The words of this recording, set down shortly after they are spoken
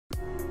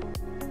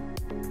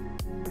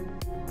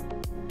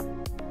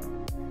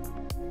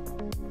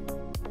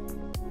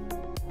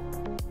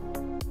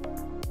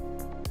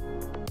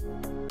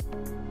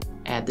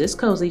Add this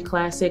cozy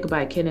classic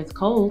by Kenneth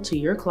Cole to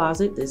your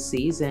closet this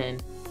season.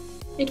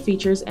 It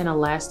features an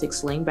elastic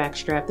slingback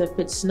strap that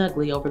fits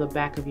snugly over the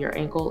back of your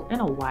ankle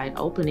and a wide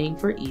opening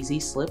for easy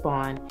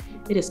slip-on.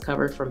 It is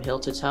covered from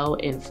heel to toe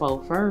in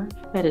faux fur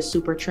that is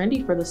super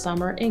trendy for the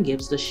summer and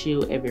gives the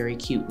shoe a very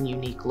cute and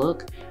unique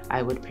look.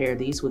 I would pair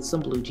these with some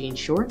blue jean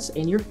shorts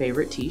and your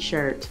favorite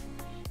t-shirt.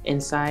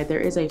 Inside,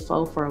 there is a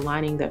faux fur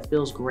lining that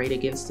feels great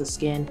against the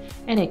skin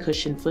and a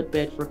cushioned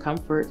footbed for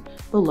comfort.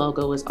 The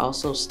logo is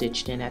also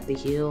stitched in at the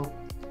heel.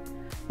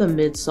 The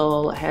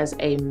midsole has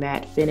a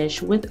matte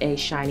finish with a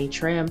shiny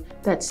trim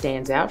that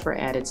stands out for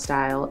added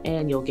style,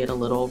 and you'll get a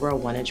little over a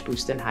 1-inch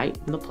boost in height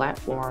from the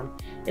platform.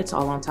 It's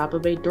all on top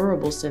of a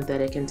durable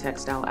synthetic and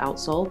textile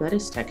outsole that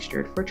is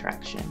textured for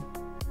traction.